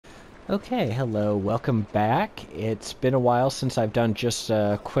Okay, hello, welcome back. It's been a while since I've done just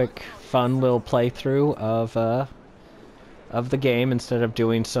a quick, fun little playthrough of the game instead of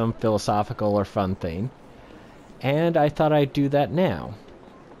doing some philosophical or fun thing. And I thought I'd do that now.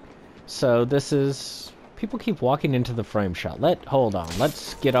 So this is... People keep walking into the frame shot. Hold on,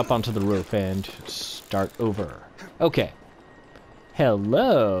 let's get up onto the roof and start over. Okay.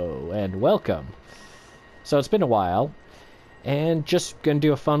 Hello, and welcome. So it's been a while. And just gonna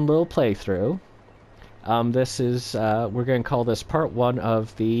do a fun little playthrough. This is, we're gonna call this part 1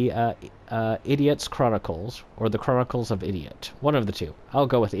 of the Idiot's Chronicles, or the Chronicles of Idiot. One of the two. I'll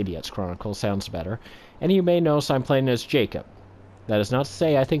go with Idiot's Chronicles, sounds better. And you may notice I'm playing as Jacob. That is not to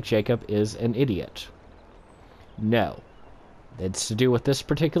say I think Jacob is an idiot. No. It's to do with this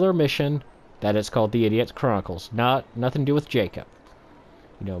particular mission that it's called the Idiot's Chronicles. Nothing to do with Jacob.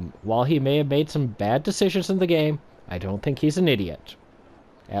 You know, while he may have made some bad decisions in the game, I don't think he's an idiot.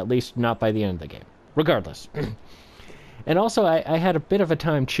 At least not by the end of the game. Regardless. And also, I had a bit of a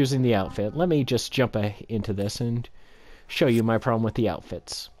time choosing the outfit. Let me just jump into this and show you my problem with the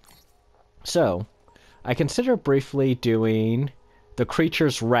outfits. So, I considered briefly doing the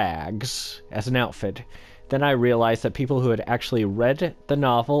creature's rags as an outfit. Then I realized that people who had actually read the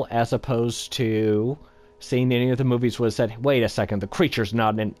novel as opposed to seeing any of the movies would have said, wait a second, the creature's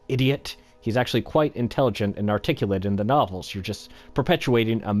not an idiot. He's actually quite intelligent and articulate in the novels. You're just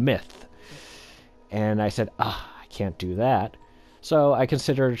perpetuating a myth. And I said, I can't do that. So I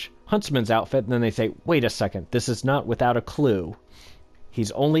considered Huntsman's outfit, and then they say, wait a second, this is not Without a Clue.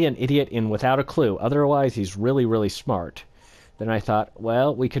 He's only an idiot in Without a Clue. Otherwise, he's really, really smart. Then I thought,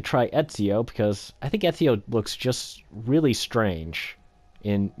 well, we could try Ezio, because I think Ezio looks just really strange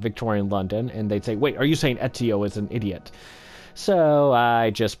in Victorian London. And they'd say, wait, are you saying Ezio is an idiot? So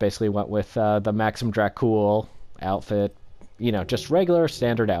I just basically went with the Maxim Dracul outfit. You know, just regular,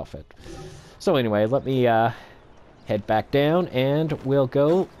 standard outfit. So anyway, let me head back down, and we'll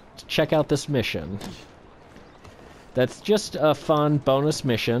go check out this mission. That's just a fun bonus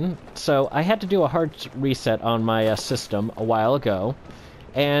mission. So I had to do a hard reset on my system a while ago.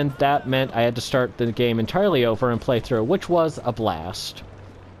 And that meant I had to start the game entirely over and play through, which was a blast.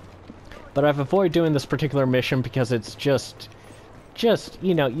 But I've avoided doing this particular mission because it's just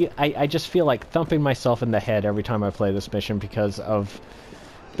you know, I just feel like thumping myself in the head every time I play this mission because of...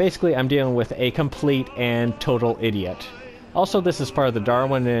 Basically, I'm dealing with a complete and total idiot. Also, this is part of the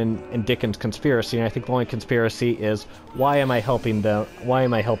Darwin and Dickens conspiracy, and I think the only conspiracy is, why am I helping this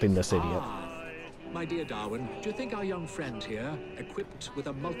idiot? My dear Darwin, do you think our young friend here, equipped with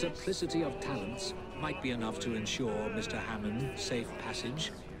a multiplicity of talents, might be enough to ensure Mr. Hammond safe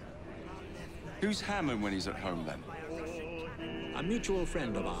passage? Who's Hammond when he's at home, then? A mutual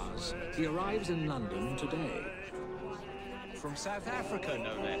friend of ours. He arrives in London today. From South Africa,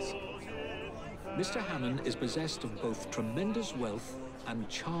 no less. Mr. Hammond is possessed of both tremendous wealth and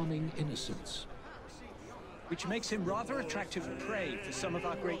charming innocence. Which makes him rather attractive prey for some of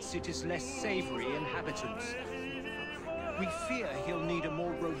our great city's less savory inhabitants. We fear he'll need a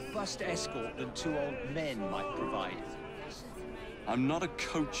more robust escort than two old men might provide. I'm not a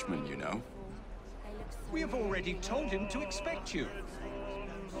coachman, you know. We have already told him to expect you.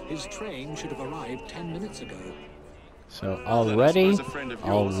 His train should have arrived 10 minutes ago. So already,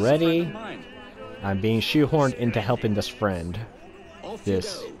 I'm being shoehorned into helping this friend.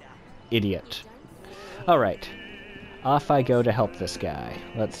 This idiot. Alright. Off I go to help this guy.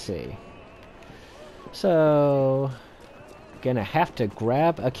 Let's see. So... Gonna have to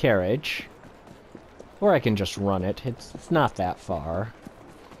grab a carriage. Or I can just run it. It's not that far.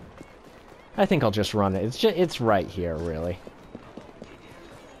 I think I'll just run it. It's right here, really.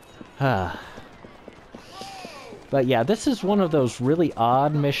 But yeah, this is one of those really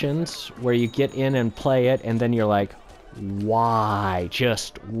odd missions where you get in and play it, and then you're like, why?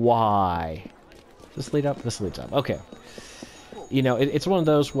 Just why? Does this lead up? This leads up. Okay. You know, it's one of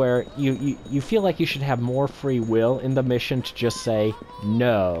those where you feel like you should have more free will in the mission to just say,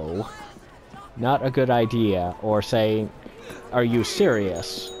 no, not a good idea, or say, are you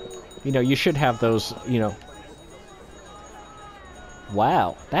serious? You know, you should have those, you know...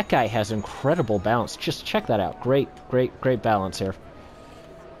 Wow, that guy has incredible balance. Just check that out. Great balance here.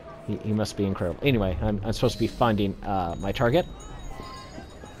 He must be incredible. Anyway, I'm supposed to be finding my target.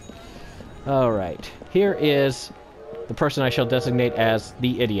 Alright, here is the person I shall designate as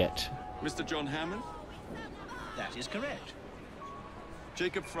the idiot. Mr. John Hammond? That is correct.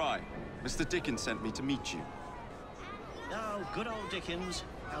 Jacob Fry. Mr. Dickens sent me to meet you. Oh, good old Dickens.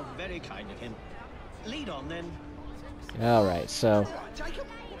 How very kind of him. Lead on, then. Alright, so...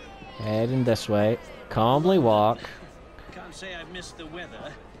 Heading this way. Calmly walk. Can't say I've missed the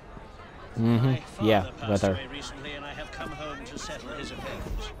weather. Mm-hmm. Yeah, passed weather. away recently, and I have come home to settle his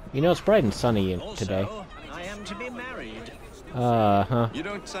affairs. You know, it's bright and sunny today. Also, I am to be married. Uh-huh. You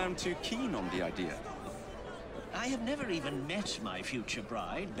don't sound too keen on the idea. I have never even met my future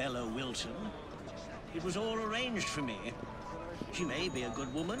bride, Bella Wilton. It was all arranged for me. She may be a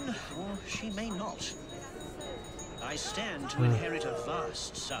good woman, or she may not. I stand to inherit a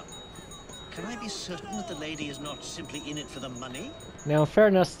vast sum. Can I be certain that the lady is not simply in it for the money? Now, in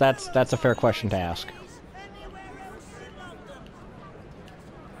fairness, that's a fair question to ask.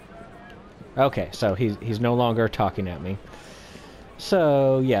 Okay, so he's no longer talking at me.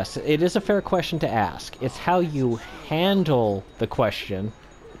 So, yes, it is a fair question to ask. It's how you handle the question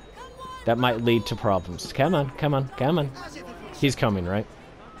that might lead to problems. Come on, come on, come on. He's coming, right?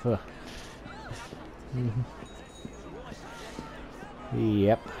 Ugh.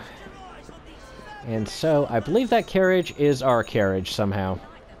 Yep. And so, I believe that carriage is our carriage somehow.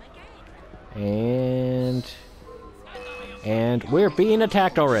 And we're being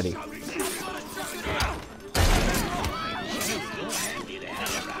attacked already.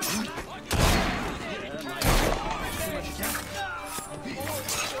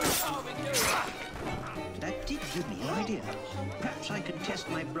 That did give me an idea. Perhaps I could test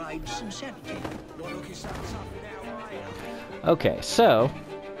my bride's sincerity. Okay, so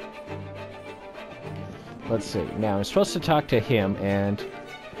let's see. Now I'm supposed to talk to him, and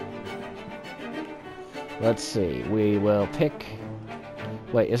let's see. We will pick.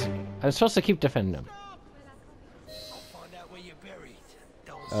 Wait, I'm supposed to keep defending him?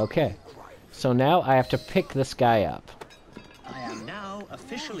 Okay, so now I have to pick this guy up. I am now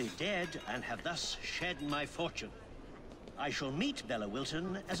officially dead and have thus shed my fortune. I shall meet Bella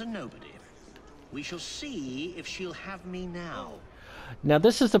Wilton as a nobody. We shall see if she'll have me now. Now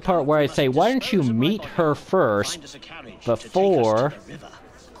this is the part where I say, why don't you meet her first before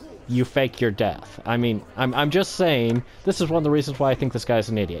you fake your death? I mean, I'm just saying, this is one of the reasons why I think this guy's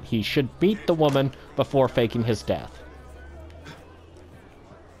an idiot. He should meet the woman before faking his death.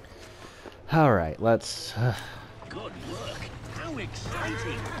 Alright, let's... Good work. How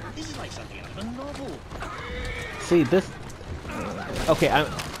exciting. This is like something out of a novel. See, this... Okay,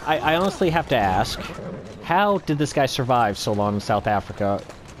 I honestly have to ask, how did this guy survive so long in South Africa,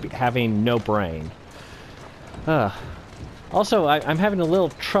 having no brain? Also, I'm having a little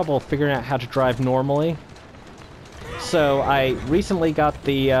trouble figuring out how to drive normally. So, I recently got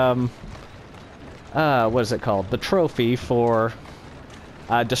the, what is it called? The trophy for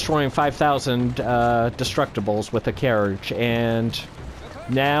destroying 5,000 destructibles with a carriage, and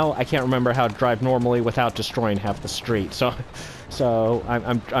now I can't remember how to drive normally without destroying half the street. So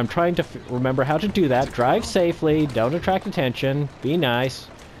I'm trying to remember how to do that. Drive safely, don't attract attention, be nice.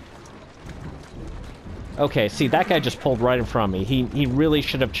 Okay, see, that guy just pulled right in front of me. He really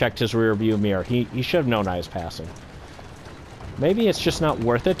should have checked his rear view mirror. He should have known I was passing. Maybe it's just not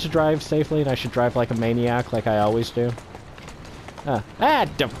worth it to drive safely, and I should drive like a maniac like I always do.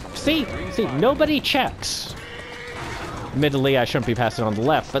 See, nobody checks. Admittedly, I shouldn't be passing on the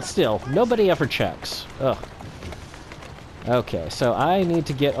left, but still, nobody ever checks. Ugh. Okay, so I need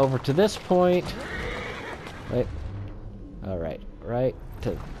to get over to this point. Wait. Alright, right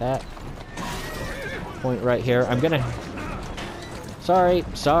to that point right here. I'm gonna... Sorry.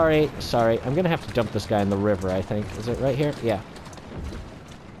 I'm gonna have to dump this guy in the river, I think. Is it right here? Yeah.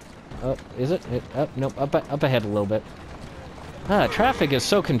 Oh, is it? Oh, nope, up ahead a little bit. Traffic is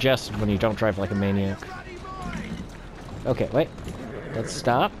so congested when you don't drive like a maniac. Okay, wait. Let's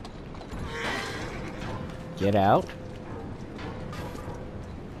stop. Get out.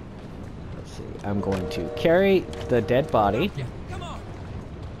 Let's see. I'm going to carry the dead body.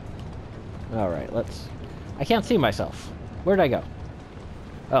 Alright, let's... I can't see myself. Where'd I go?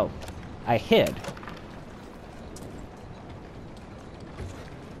 Oh, I hid.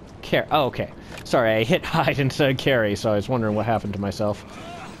 Oh, okay. Sorry, I hit hide instead of carry, so I was wondering what happened to myself.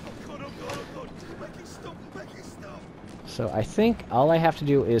 So I think all I have to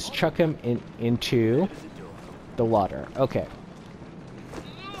do is chuck him into the water. Okay.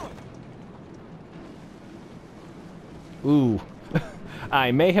 Ooh.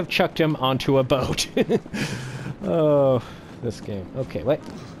 I may have chucked him onto a boat. Oh, this game. Okay, wait.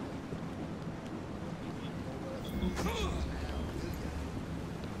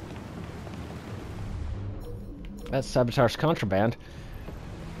 That's sabotage contraband.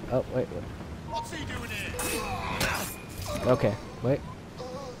 Oh, wait. What's he doing here? Okay, wait.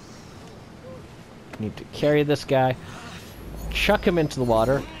 Need to carry this guy, chuck him into the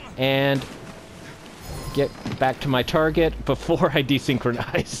water, and get back to my target before I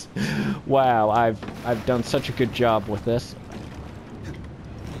desynchronize. Wow, I've done such a good job with this.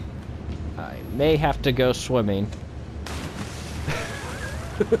 I may have to go swimming.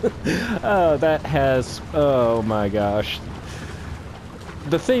 Oh, that has... Oh my gosh.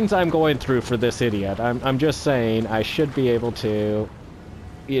 The things I'm going through for this idiot, I'm just saying I should be able to,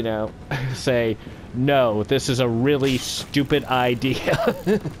 you know, say, no, this is a really stupid idea.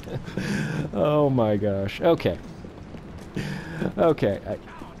 Oh my gosh. Okay. Okay.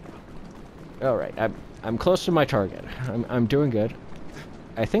 Alright, I'm close to my target. I'm doing good.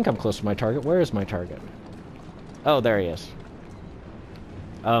 I think I'm close to my target. Where is my target? Oh, there he is.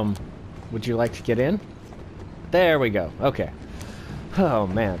 Would you like to get in? There we go. Okay. Oh,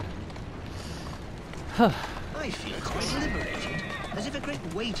 man. I feel quite liberated, as if a great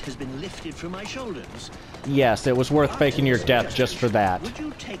weight has been lifted from my shoulders. Yes, it was worth faking your death just for that. Would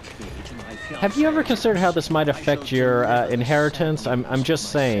you take me to my fiancée? Have you ever considered how this might affect your inheritance? I'm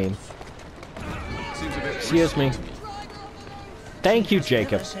just saying. Excuse me. Thank you,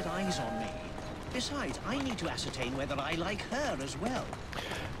 Jacob. Never set eyes on me. Besides, I need to ascertain whether I like her as well.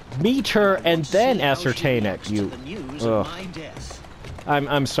 Meet her and then ascertain it, you... Ugh.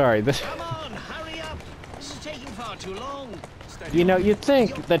 I'm sorry. This... Come on, hurry up. This is taking far too long. You know, you'd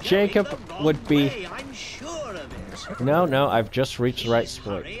think that Jacob would be... I'm sure of it. No, I've just reached the right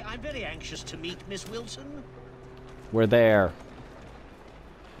spot. I'm very anxious to meet Miss Wilson. We're there.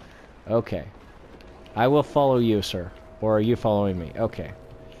 Okay. I will follow you, sir. Or are you following me? Okay.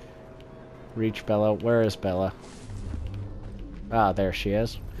 Reach Bella. Where is Bella? Ah, there she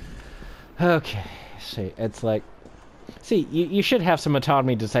is. Okay. See, it's like... See, you should have some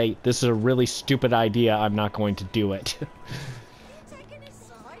autonomy to say, this is a really stupid idea, I'm not going to do it.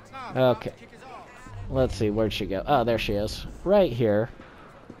 Okay. Let's see, where'd she go? Oh, there she is. Right here.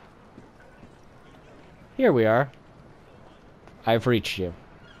 Here we are. I've reached you.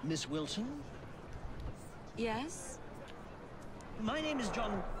 Miss Wilson? Yes? My name is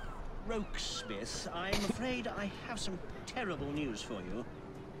John Rokesmith. I'm afraid I have some terrible news for you.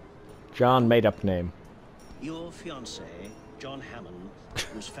 John, made-up name. Your fiancé, John Hammond,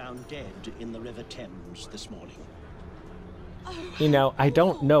 was found dead in the River Thames this morning. You know, I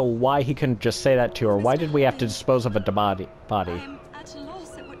don't know why he couldn't just say that to her. Why did we have to dispose of a body? I am at a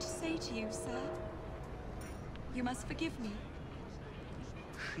loss at what to say to you, sir. You must forgive me.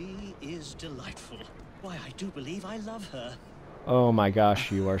 She is delightful. Why, I do believe I love her. Oh my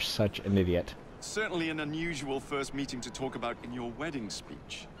gosh, you are such an idiot. Certainly an unusual first meeting to talk about in your wedding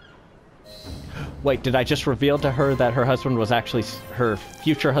speech. Wait, did I just reveal to her that her husband was actually... her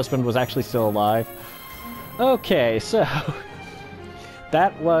future husband was actually still alive? Okay, so...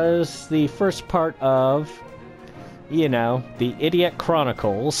 that was the first part of, you know, the Idiot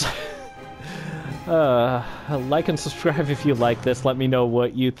Chronicles. Like and subscribe if you like this. Let me know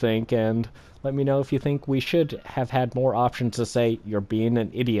what you think, and let me know if you think we should have had more options to say, you're being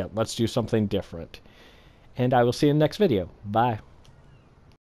an idiot, let's do something different. And I will see you in the next video. Bye.